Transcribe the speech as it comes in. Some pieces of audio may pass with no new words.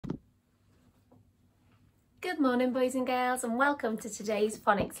Good morning, boys and girls, and welcome to today's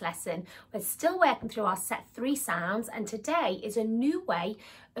phonics lesson. We're still working through our set 3 sounds, and today is a new way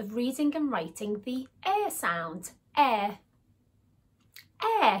of reading and writing the air sound. Air.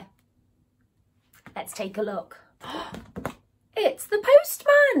 Air. Let's take a look. It's the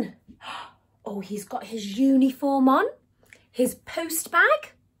postman. Oh, he's got his uniform on, his post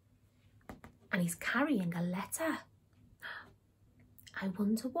bag, and he's carrying a letter. I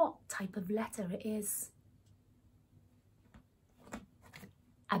wonder what type of letter it is.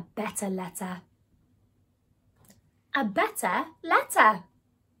 A better letter. A better letter.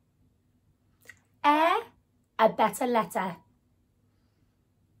 A better letter.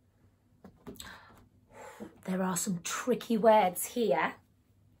 There are some tricky words here.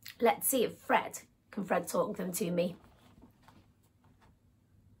 Let's see if can Fred talk them to me?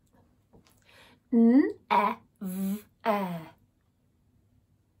 Never.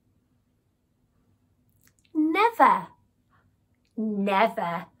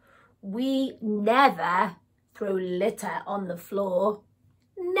 Never. We never throw litter on the floor.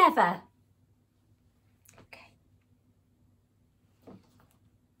 Never. Okay.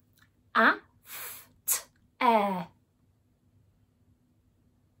 After.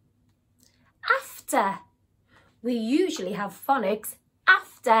 We usually have phonics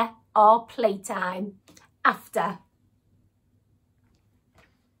after our playtime. After.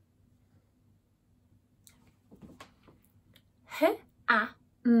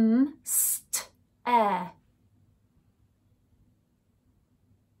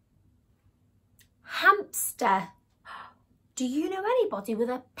 Hamster. Do you know anybody with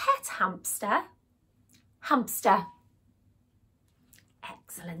a pet hamster? Hamster.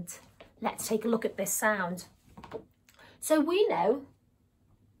 Excellent. Let's take a look at this sound. So we know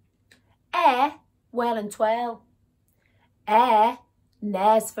air, well and twirl. Air,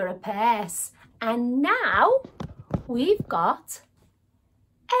 nares for a purse. And now we've got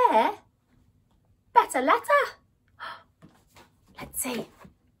air, better letter. Let's see.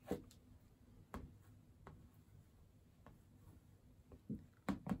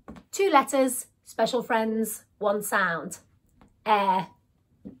 Two letters, special friends, one sound. Air.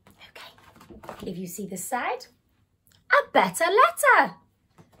 Okay. If you see this side, a better letter.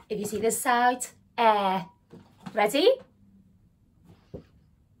 If you see this side, air. Ready?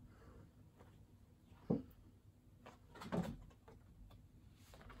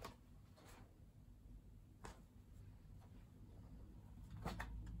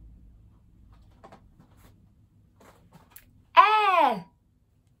 Air.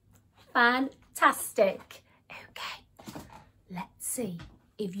 Fantastic. Okay, let's see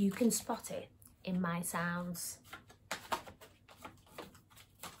if you can spot it in my sounds. Are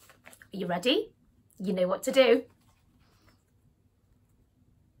you ready? You know what to do.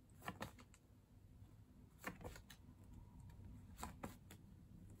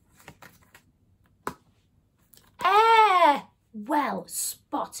 Air. Well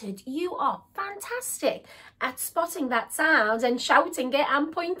spotted. You are fantastic at spotting that sound and shouting it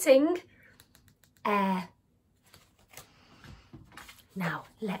and pointing. Air. Now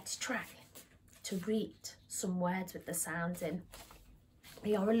let's try to read some words with the sounds in.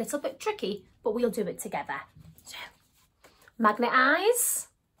 They are a little bit tricky, but we'll do it together. So, magnet eyes,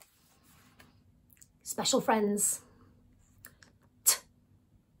 special friends, T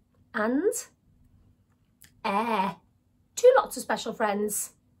and air. Two lots of special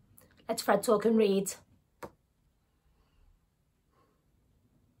friends. Let's Fred talk and read.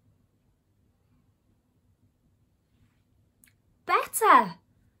 Better.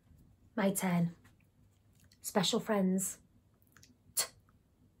 My turn. Special friends. T.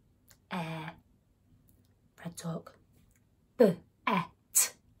 Air. Fred talk. B.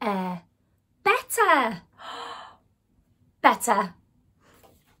 Et. Air. Better. Better.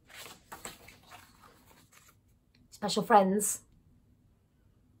 Special friends.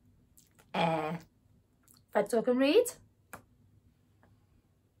 Air. Fred talk and read.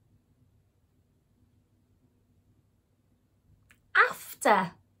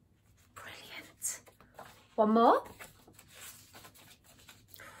 After. Brilliant. One more.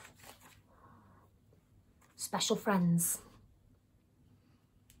 Special friends.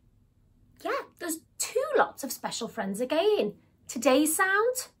 Yeah, there's two lots of special friends again. Today's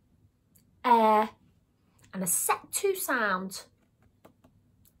sound, air, and a set 2 sound,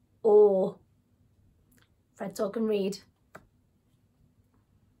 or. Fred talk and read.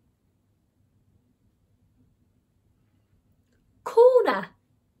 Corner.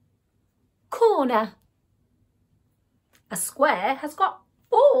 Corner. A square has got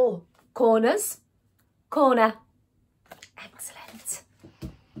 4 corners. Corner. Excellent.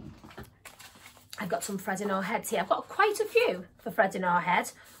 I've got some thread in our heads here. I've got quite a few for thread in our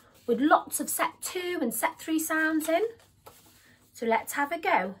head with lots of set 2 and set 3 sounds in. So let's have a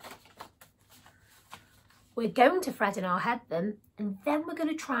go. We're going to thread in our head them, and then we're going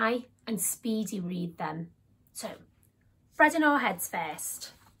to try and speedy read them. So thread in our heads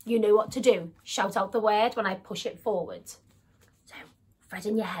first. You know what to do. Shout out the word when I push it forward. So thread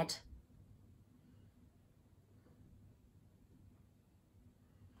in your head.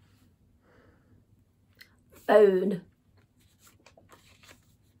 Phone.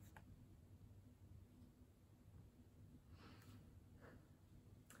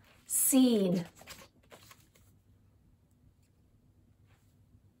 Scene.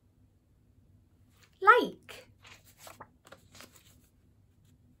 Like.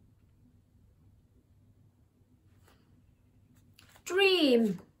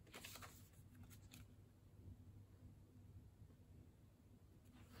 Dream.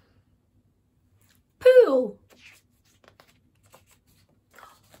 Pool.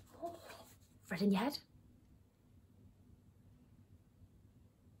 Oh, thread in your head.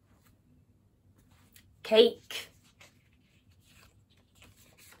 Cake.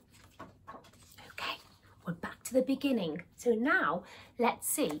 Okay, we're back to the beginning. So now let's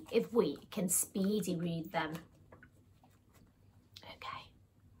see if we can speedy read them. Okay,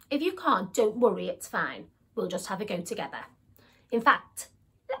 if you can't, don't worry, it's fine. We'll just have a go together. In fact,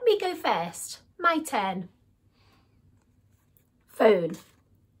 let me go first. My turn. Phone.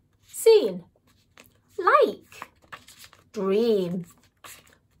 Scene. Like. Dream.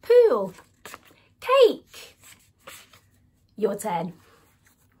 Pool. Cake. Your turn.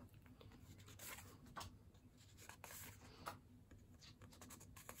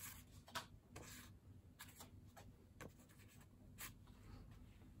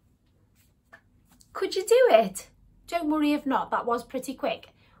 Could you do it? Don't worry if not, that was pretty quick.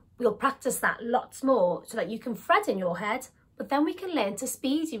 We'll practice that lots more so that you can thread in your head, but then we can learn to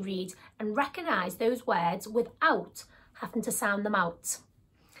speedy read and recognise those words without having to sound them out.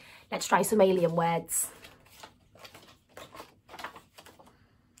 Let's try some alien words.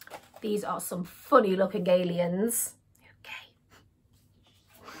 These are some funny looking aliens. Okay.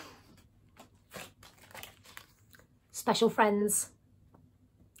 Special friends.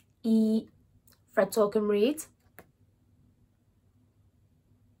 E. Fred, talk and read.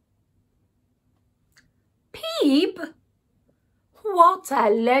 Peep? What a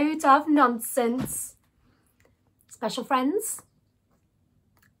load of nonsense. Special friends.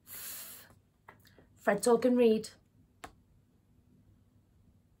 Fred, talk and read.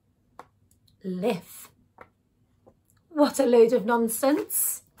 Liff. What a load of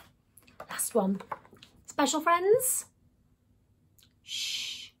nonsense. Last one. Special friends.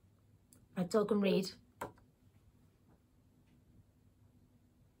 Shh. Fred, talk and read.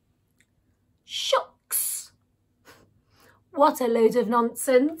 Shucks. What a load of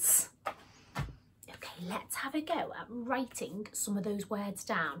nonsense. Okay, let's have a go at writing some of those words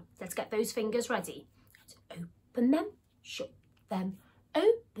down. Let's get those fingers ready. Let's open them, shut them,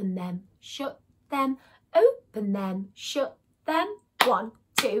 open them, shut them, open them, shut them. 1,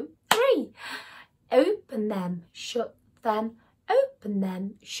 2, 3. Open them, shut them, open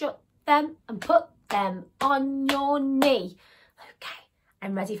them, shut them, and put them on your knee. Okay,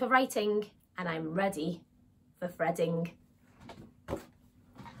 I'm ready for writing and I'm ready for threading. Okay,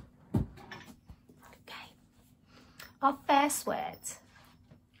 our first word.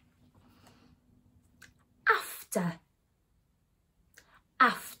 After.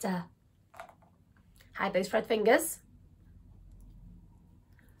 After. Hide those thread fingers.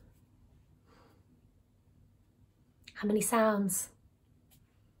 How many sounds?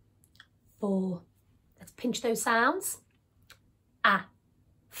 4. Let's pinch those sounds. A,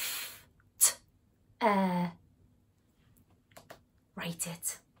 f, t, write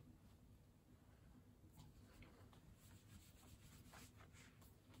it.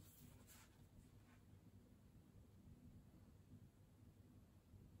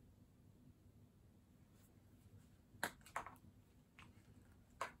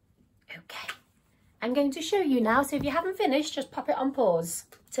 Okay, I'm going to show you now, so if you haven't finished, just pop it on pause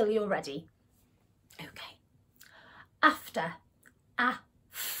till you're ready. Okay, after, a,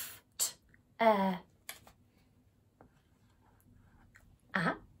 f, t, a,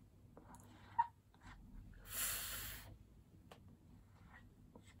 f,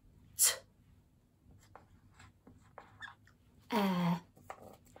 t,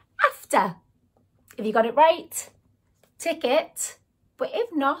 after. If you got it right, tick it, but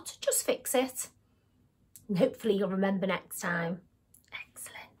if not, just fix it. And hopefully you'll remember next time.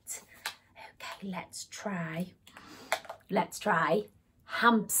 Excellent. Okay, let's try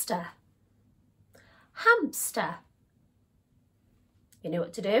hamster. hamster. You know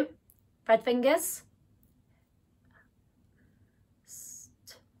what to do? Thread fingers.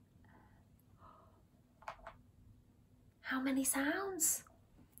 How many sounds?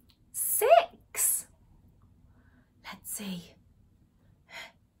 6. Let's see.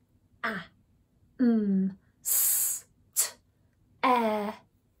 St,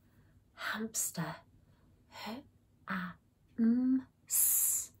 hamster.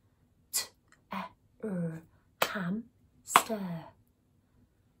 St, hamster.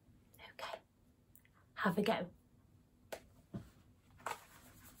 Okay, have a go.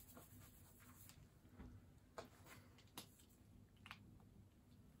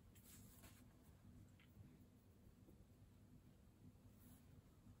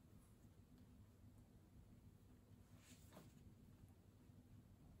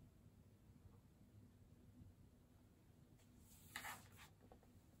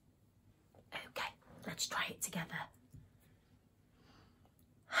 Okay, let's try it together.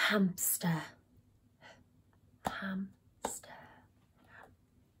 Hamster. Hamster.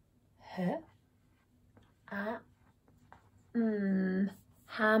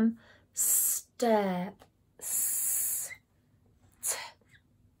 Hamster.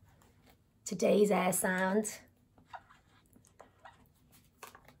 Today's air sound.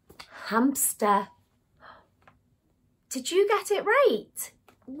 Hamster. Did you get it right?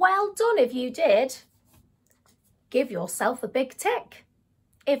 Well done if you did. Give yourself a big tick.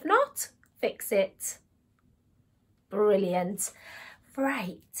 If not, fix it. Brilliant.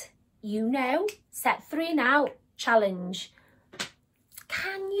 Right, you know, set 3 now, challenge.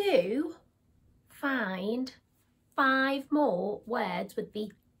 Can you find 5 more words with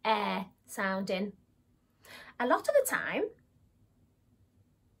the air sound in? A lot of the time,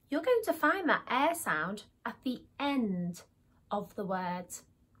 you're going to find that air sound at the end of the word.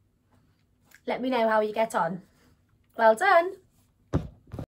 Let me know how you get on. Well done.